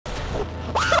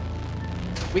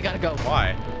We gotta go.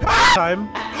 Why? Time.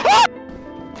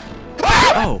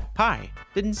 Oh, hi.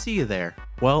 Didn't see you there.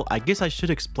 Well, I guess I should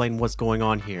explain what's going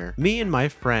on here. Me and my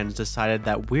friends decided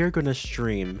that we're gonna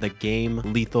stream the game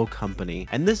Lethal Company,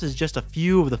 and this is just a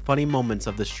few of the funny moments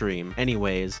of the stream.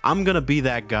 Anyways, I'm gonna be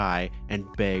that guy and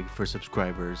beg for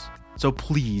subscribers. So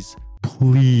please,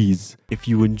 if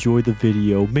you enjoy the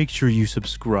video, make sure you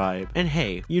subscribe. And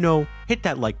hey, you know, hit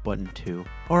that like button too.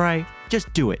 Alright,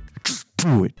 just do it. Just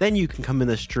do it. Then you can come in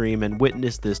the stream and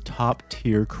witness this top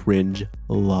tier cringe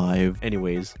live.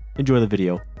 Anyways, enjoy the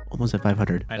video. Almost at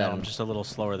 500. I know, I'm just a little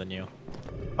slower than you.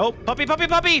 Oh, puppy, puppy,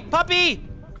 puppy, puppy!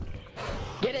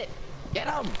 Get it! Get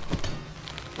him!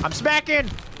 I'm smacking!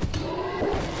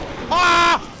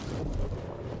 Ah!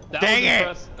 Dang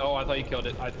it! Oh, I thought you killed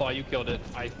it. I thought you killed it.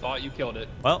 I thought you killed it.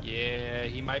 Well. Yeah,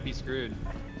 he might be screwed.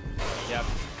 Yep.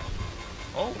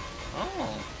 Oh.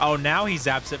 Oh. Oh, now he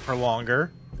zaps it for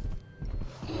longer.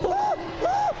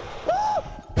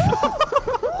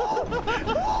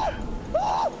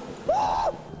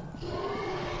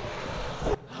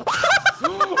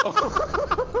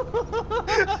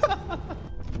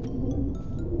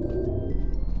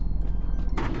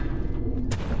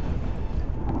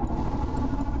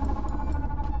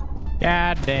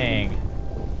 God dang.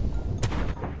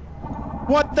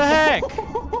 What the heck?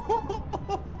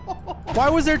 Why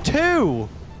was there two?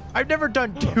 I've never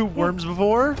done two worms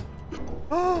before.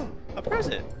 Oh, a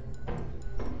present.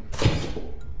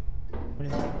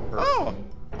 Oh,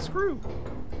 screw.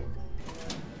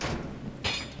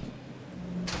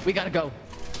 We gotta go.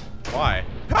 Why?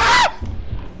 Ah!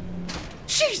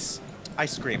 Jeez! I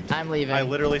screamed. I'm leaving. I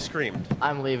literally screamed.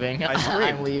 I'm leaving. I screamed.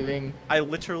 I'm leaving. I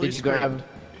literally Did you screamed. grab?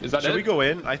 Is that Should it? we go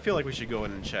in? I feel like we should go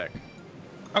in and check.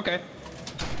 Okay.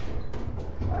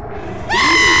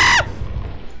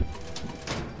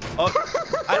 Oh,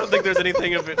 I don't think there's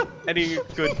anything of it, any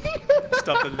good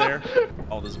stuff in there.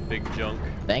 All this big junk.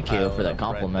 Thank you for that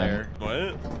compliment.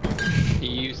 Right what?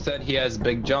 You said he has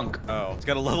big junk. Oh, it's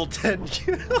got a level 10.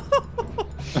 Shut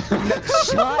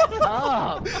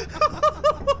up!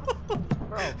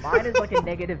 Bro, mine is like a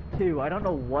 -2. I don't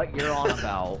know what you're on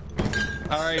about.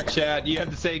 All right, chat. You have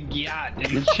to say "gyat"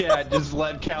 in the chat. Just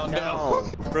let count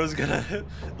down. Bro's gonna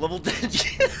level 10.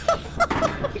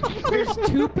 There's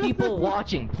 2 people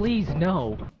watching. Please,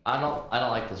 no. I don't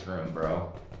like this room,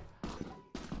 bro.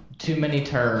 Too many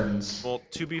turns. Well,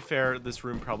 to be fair, this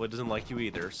room probably doesn't like you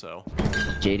either, so.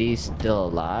 JD's still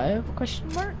alive?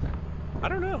 Question mark? I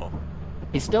don't know.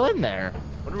 He's still in there.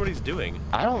 Wonder what he's doing.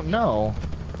 I don't know.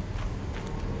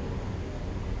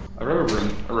 A rubber room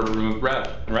with rats,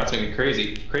 and rats make me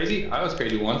crazy. Crazy? I was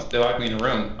crazy once. They locked me in a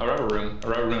room. A rubber room with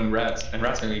rats, and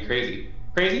rats make me crazy.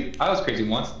 Crazy? I was crazy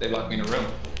once. They locked me in a room.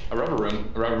 A rubber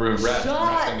room with rats, and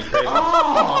rats make me crazy.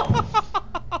 Oh!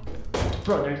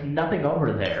 Bro, there's nothing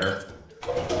over there.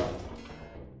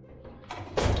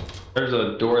 There's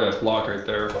a door that's locked right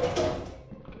there.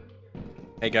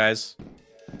 Hey guys.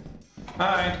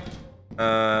 Hi.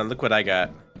 Look what I got.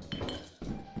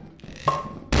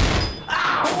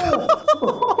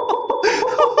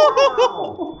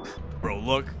 Bro,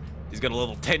 look. He's got a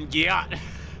level 10 gyat.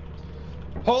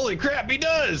 Holy crap, he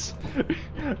does!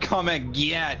 Comment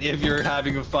 "gyat" if you're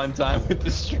having a fun time with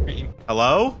the stream.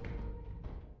 Hello?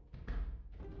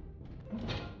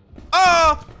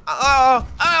 Oh!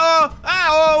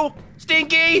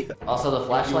 Stinky! Also, the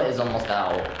flashlight is almost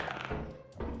out.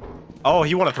 Oh,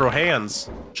 you want to throw hands.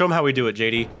 Show him how we do it,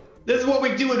 JD. This is what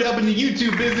we do it up in the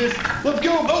YouTube business. Let's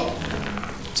go! Oh!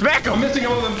 Smack him! I'm missing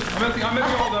all of them. I'm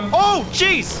missing all of them. Oh,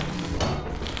 jeez!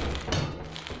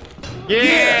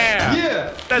 Yeah!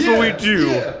 Yeah! That's what we do.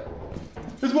 Yeah.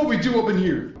 This is what we do up in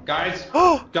here. Guys.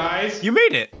 Oh! Guys. You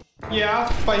made it! Yeah,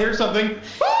 if I hear something.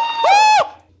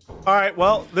 Alright,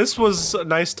 well, this was a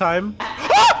nice time.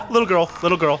 Little girl,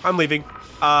 I'm leaving.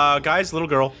 Guys, little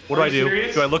girl, what do I do?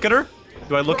 Serious? Do I look at her?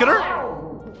 Do I look at her?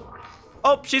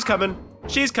 Oh, she's coming.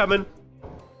 She's coming.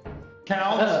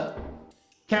 Count.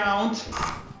 Count.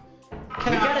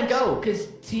 We gotta go, cause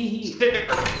TEEHEE.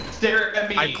 Stare at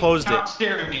me. I closed Count, it.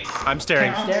 Stare at me. I'm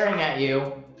staring. Count. Staring at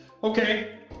you. Okay.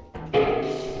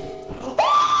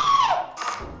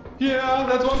 Yeah,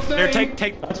 that's what I'm saying. Here,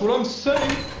 take. That's what I'm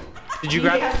saying. Did you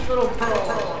grab? Yes, little pro.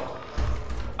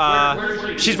 Where is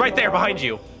she? She's right there behind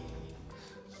you.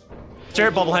 Stare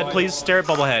at Bubblehead, please. Stare at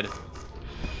Bubblehead.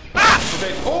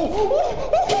 Okay. Oh!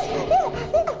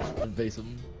 Face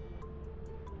him.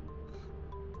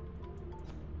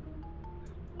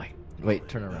 Wait,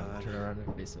 turn around. Turn around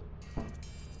and face him.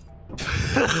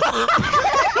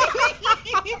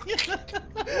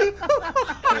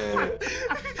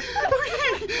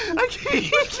 I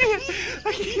can't.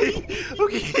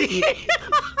 Okay.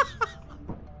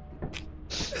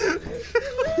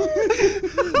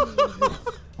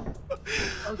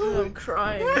 I'm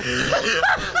crying.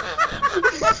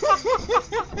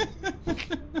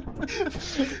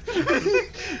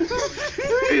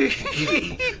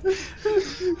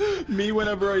 Me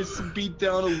whenever I beat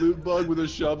down a loot bug with a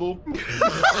shovel.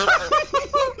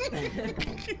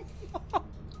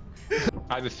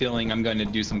 I have a feeling I'm going to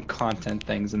do some content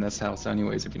things in this house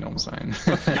anyways, if you know what I'm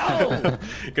saying. No!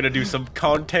 Gonna do some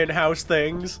content house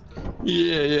things.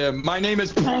 Yeah. My name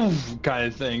is kind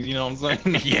of things, you know what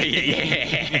I'm saying?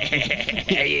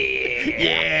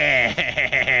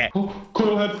 Yeah.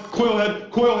 Coil head.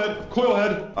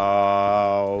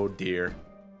 Oh dear.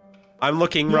 I'm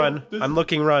looking, run. I'm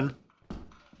looking, run.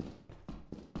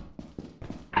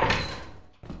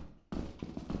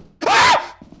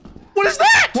 Ah! What is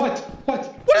that? What?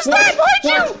 What is that behind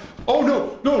you? Oh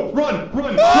no! Run!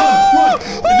 Run! It's a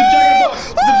jack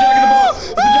in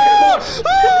the box!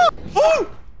 Oh!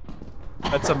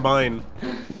 That's a mine.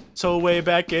 So way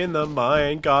back in the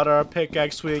mine, got our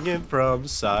pickaxe swinging from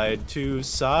side to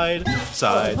side,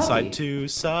 side to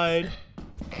side.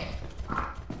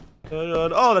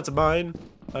 Oh, that's a mine.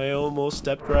 I almost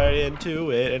stepped right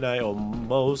into it, and I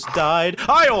almost died.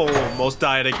 I almost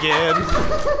died again.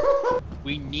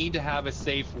 We need to have a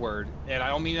safe word, and I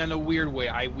don't mean that in a weird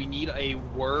way. We need a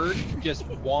word, just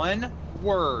one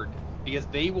word, because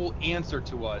they will answer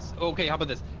to us. Okay, how about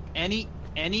this? Any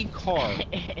car,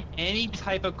 any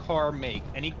type of car make,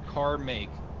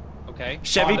 okay?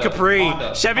 Chevy Honda, Capri,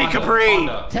 Honda, Chevy Honda, Capri,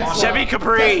 Honda, Tesla, Chevy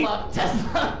Capri.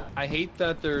 Tesla. I hate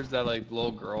that there's that like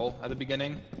little girl at the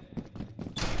beginning.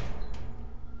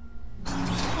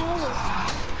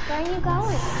 Where are you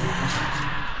going?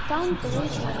 Don't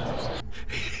believe me.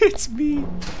 It's me.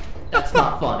 That's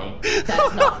not funny.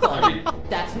 That's not funny.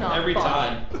 That's not Every funny.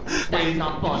 time. That's not Did you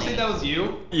funny. say that was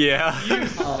you? Yeah. You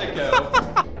sicko.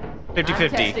 50-50. I'm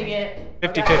testing it.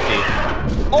 50-50.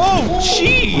 Oh,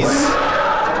 jeez!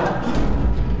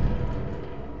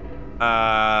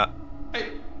 I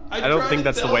don't think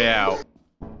that's the way out.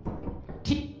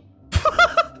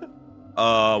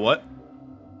 What?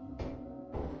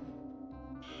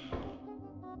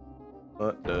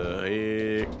 What the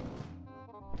heck?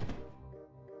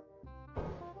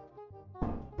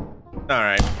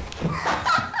 Alright.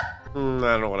 I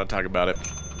don't want to talk about it.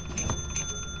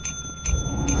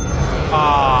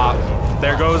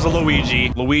 There goes a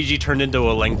Luigi. Luigi turned into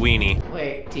a linguini.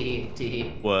 Wait,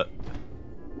 T. What?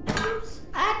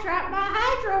 I dropped my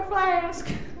hydro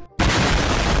flask.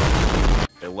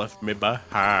 They left me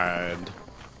behind.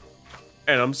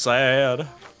 And I'm sad.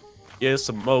 Yes,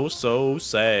 I'm oh so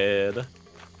sad.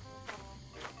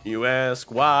 You ask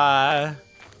why?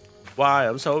 Why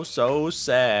I'm so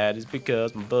sad is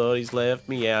because my buddies left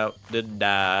me out to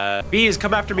die. Bees,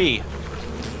 come after me.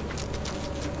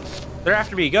 They're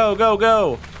after me. Go.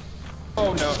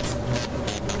 Oh no.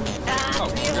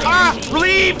 Ah!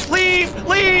 Leave!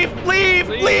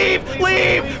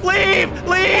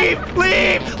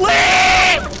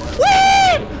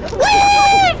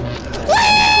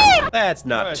 That's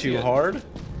not too hard.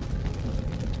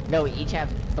 No, we each have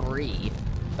 3.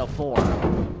 So 4.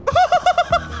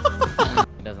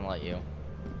 It doesn't let you.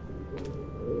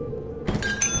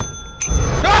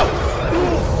 No!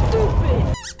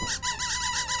 Stupid!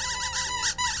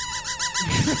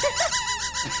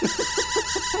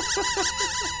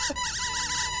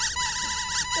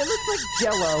 It looks like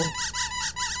Jello.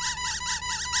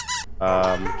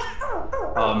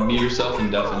 Mute yourself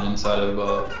and deafen inside of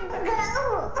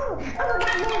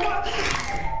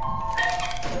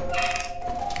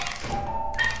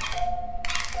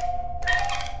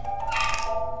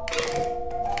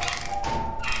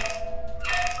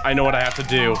I know what I have to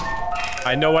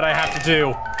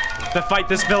do. To fight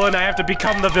this villain, I have to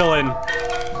become the villain.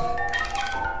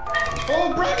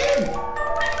 Oh, bracken!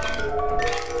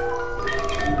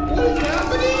 What is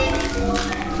happening?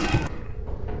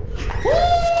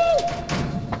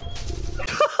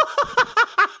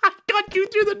 Got you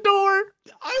through the door.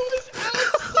 I was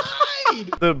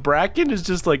outside! The bracken is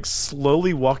just like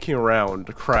slowly walking around,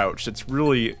 crouched. It's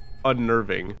really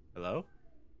unnerving. Hello?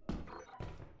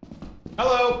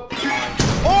 Hello!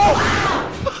 Oh!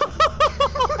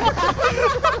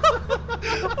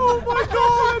 Oh my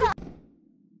god!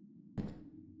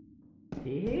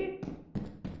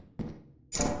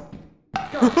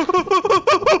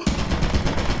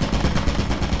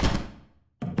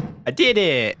 I did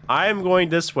it! I am going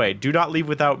this way. Do not leave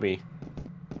without me.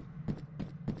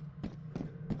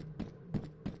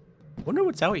 Wonder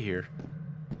what's out here.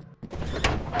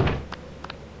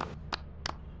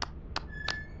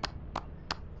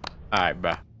 Alright,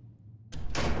 bruh.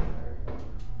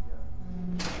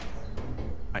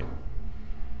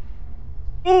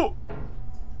 Ooh!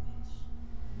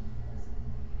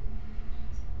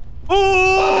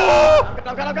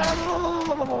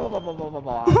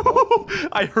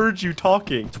 I heard you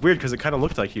talking. It's weird because it kind of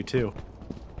looked like you too.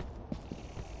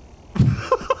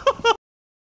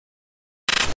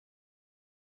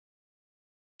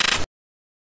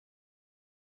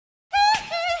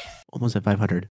 Almost at 500.